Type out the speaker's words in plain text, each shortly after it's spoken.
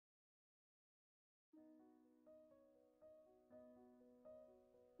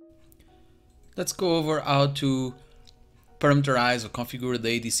Let's go over how to parameterize or configure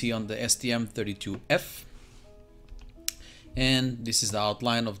the ADC on the STM32F. And this is the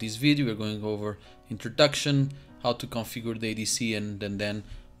outline of this video. We're going over introduction, how to configure the ADC, and then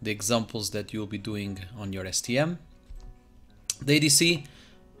the examples that you'll be doing on your STM. The ADC,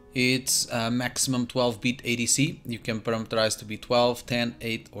 it's a maximum 12-bit ADC. You can parameterize to be 12, 10,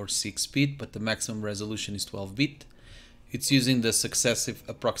 8, or 6-bit, but the maximum resolution is 12-bit. It's using the successive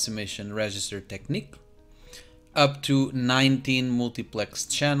approximation register technique. Up to 19 multiplex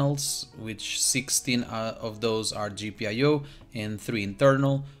channels, which 16 of those are GPIO and 3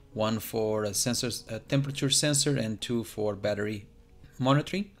 internal, 1 for a temperature sensor and 2 for battery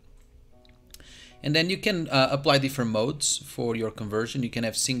monitoring. And then you can apply different modes for your conversion. You can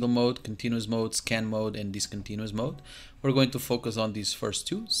have single mode, continuous mode, scan mode, and discontinuous mode. We're going to focus on these first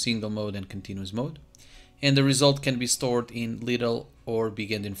two, single mode and continuous mode. And the result can be stored in little or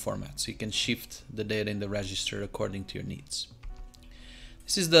big endian format. So you can shift the data in the register according to your needs.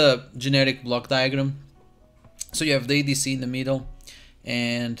 This is the generic block diagram. So you have the ADC in the middle,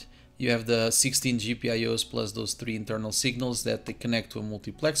 and you have the 16 GPIOs plus those 3 internal signals that they connect to a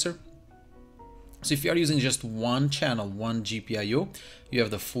multiplexer. So if you are using just one channel, one GPIO, you have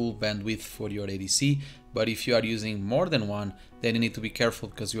the full bandwidth for your ADC. But if you are using more than one, then you need to be careful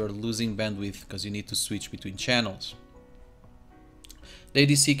because you are losing bandwidth because you need to switch between channels. The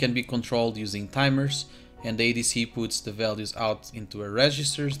ADC can be controlled using timers, and the ADC puts the values out into a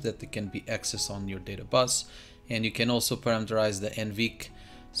registers that they can be accessed on your data bus. And you can also parameterize the NVIC,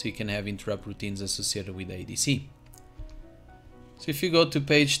 so you can have interrupt routines associated with the ADC. So if you go to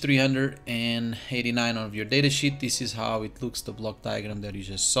page 389 of your datasheet, this is how it looks, the block diagram that you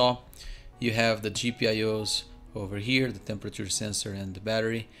just saw. You have the GPIOs over here, the temperature sensor and the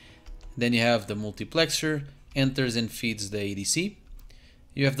battery. Then you have the multiplexer, enters and feeds the ADC.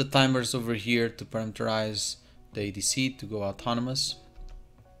 You have the timers over here to parameterize the ADC to go autonomous.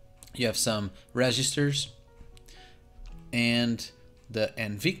 You have some registers and the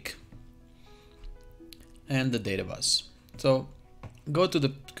NVIC and the data bus. So go to the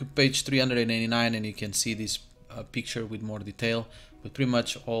page 389 and you can see this picture with more detail, but pretty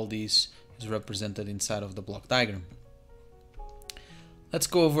much all these is represented inside of the block diagram. Let's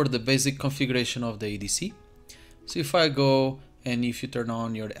go over the basic configuration of the ADC. So if I go and if you turn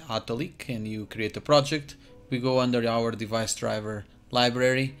on your Autolic and you create a project, we go under our device driver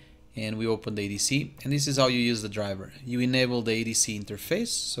library and we open the ADC, and this is how you use the driver. You enable the ADC interface,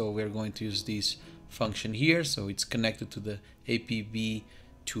 so we're going to use this function here, so it's connected to the APB2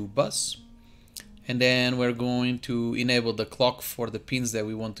 bus, and then we're going to enable the clock for the pins that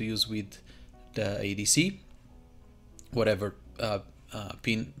we want to use with the ADC, whatever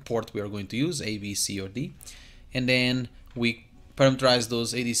pin port we are going to use, A, B, C, or D, and then we parameterize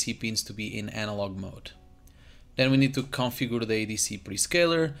those ADC pins to be in analog mode. Then we need to configure the ADC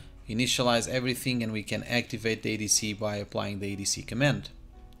prescaler, initialize everything, and we can activate the ADC by applying the ADC command.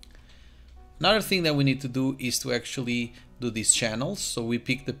 Another thing that we need to do is to actually do these channels. So we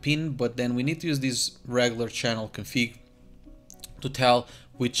pick the pin, but then we need to use this regular channel config to tell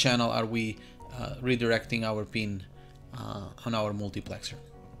which channel are we redirecting our pin on our multiplexer.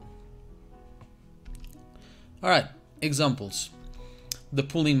 Alright, examples. The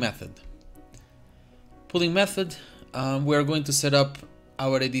pooling method. Pooling method, we are going to set up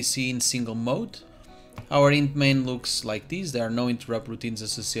our ADC in single mode. Our int main looks like this. There are no interrupt routines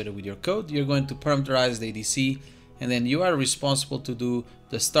associated with your code. You're going to parameterize the ADC, and then you are responsible to do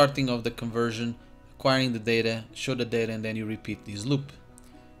the starting of the conversion, acquiring the data, show the data, and then you repeat this loop.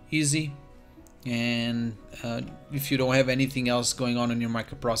 Easy. And if you don't have anything else going on in your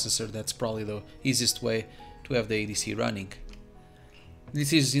microprocessor, that's probably the easiest way to have the ADC running.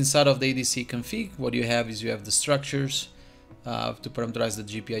 This is inside of the ADC config. What you have is you have the structures to parameterize the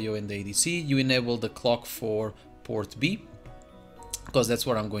GPIO and the ADC. You enable the clock for port B, because that's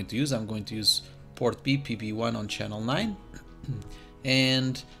what I'm going to use. I'm going to use port B, PB1 on channel 9.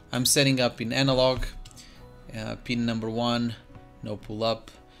 And I'm setting up in analog, pin number 1, no pull up.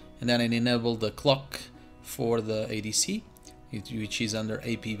 And then I enable the clock for the ADC, which is under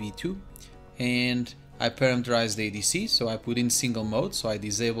APB2. And I parameterize the ADC, so I put in single mode, so I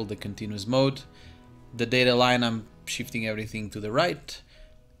disable the continuous mode. The data line, I'm shifting everything to the right.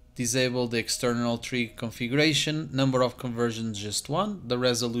 Disable the external tree configuration, number of conversions just 1, the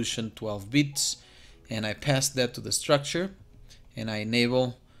resolution 12 bits, and I pass that to the structure, and I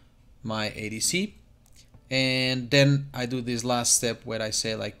enable my ADC. And then I do this last step where I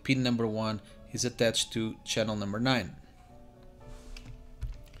say like pin number 1 is attached to channel number 9.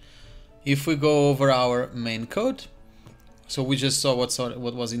 If we go over our main code, So we just saw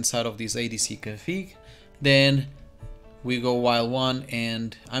what was inside of this ADC config. Then we go while one,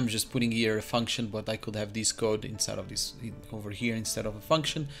 and I'm just putting here a function, but I could have this code inside of this over here instead of a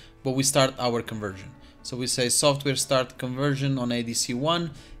function. But we start our conversion. So we say software start conversion on ADC1,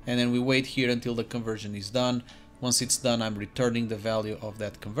 and then we wait here until the conversion is done. Once it's done, I'm returning the value of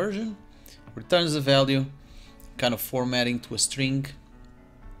that conversion. Returns the value, kind of formatting to a string,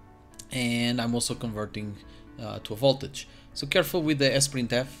 and I'm also converting to a voltage. So careful with the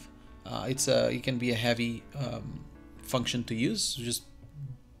sprintf. It can be a heavy function to use. Just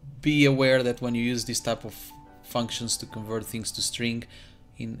be aware that when you use this type of functions to convert things to string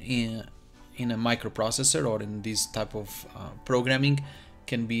in a microprocessor or in this type of programming,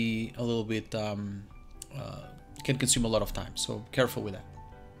 can be a little bit can consume a lot of time. So careful with that.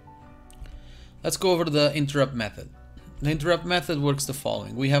 Let's go over the interrupt method. The interrupt method works the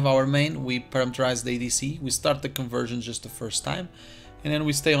following. We have our main, we parameterize the ADC, we start the conversion just the first time, and then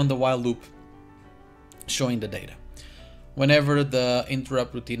we stay on the while loop showing the data. Whenever the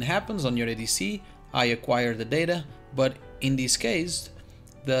interrupt routine happens on your ADC, I acquire the data, but in this case,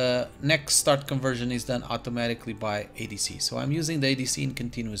 the next start conversion is done automatically by ADC. So I'm using the ADC in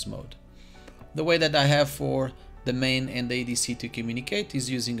continuous mode. The way that I have for the main and the ADC to communicate is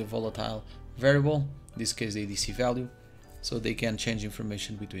using a volatile variable, in this case the ADC value, so they can change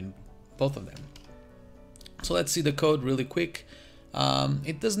information between both of them. So let's see the code really quick.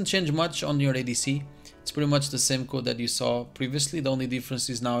 It doesn't change much on your ADC. It's pretty much the same code that you saw previously. The only difference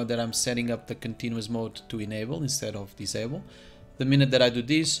is now that I'm setting up the continuous mode to enable instead of disable. The minute that I do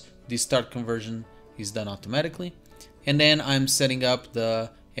this start conversion is done automatically. And then I'm setting up the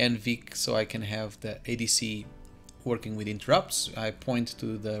NVIC so I can have the ADC working with interrupts. I point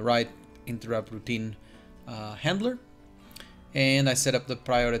to the right interrupt routine handler, and I set up the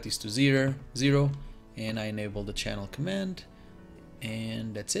priorities to 0, and I enable the channel command,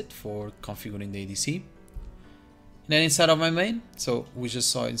 and that's it for configuring the ADC. And then inside of my main, so we just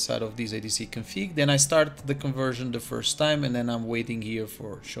saw inside of this ADC config, then I start the conversion the first time, and then I'm waiting here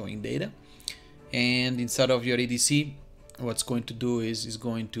for showing data. And inside of your ADC, what's going to do is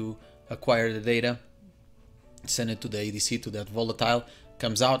going to acquire the data, send it to the ADC, to that volatile,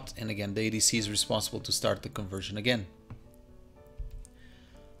 comes out, and again the ADC is responsible to start the conversion again.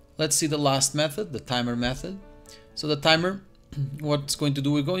 Let's see the last method, the timer method. So the timer, what's going to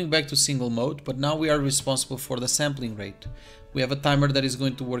do, we're going back to single mode, but now we are responsible for the sampling rate. We have a timer that is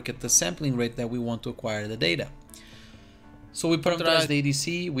going to work at the sampling rate that we want to acquire the data. So we parameterize the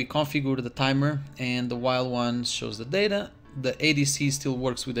ADC, we configure the timer, and the while one shows the data. The ADC still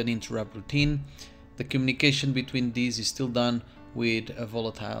works with an interrupt routine. The communication between these is still done with a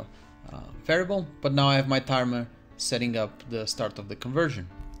volatile variable, but now I have my timer setting up the start of the conversion.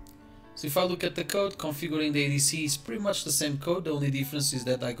 So if I look at the code, configuring the ADC is pretty much the same code. The only difference is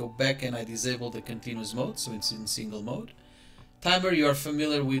that I go back and I disable the continuous mode, so it's in single mode. Timer, you are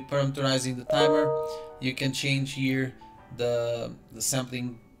familiar with parameterizing the timer. You can change here the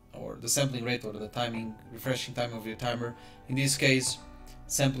sampling or the sampling rate or the timing, refreshing time of your timer. In this case,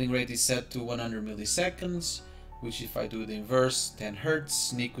 sampling rate is set to 100 milliseconds, which if I do the inverse, 10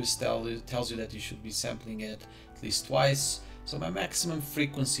 Hertz. Nyquist tells you that you should be sampling it at least twice. So my maximum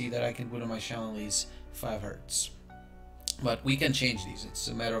frequency that I can put on my channel is 5 Hertz. But we can change these. It's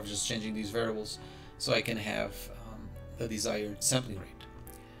a matter of just changing these variables so I can have the desired sampling rate.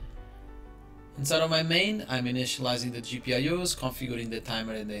 Inside of my main, I'm initializing the GPIOs, configuring the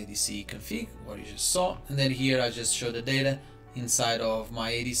timer and the ADC config, what you just saw. And then here I just show the data inside of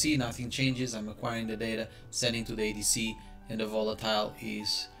my ADC. Nothing changes. I'm acquiring the data, sending to the ADC, and the volatile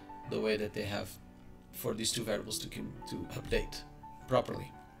is the way that they have for these two variables to update properly.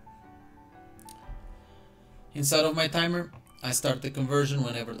 Inside of my timer, I start the conversion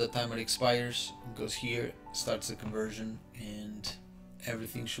whenever the timer expires. It goes here, starts the conversion, and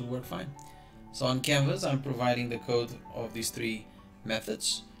everything should work fine. So on Canvas, I'm providing the code of these three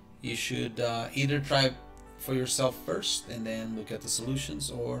methods. You should either try for yourself first and then look at the solutions,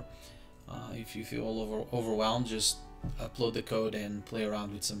 or if you feel overwhelmed, just upload the code and play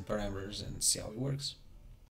around with some parameters and see how it works.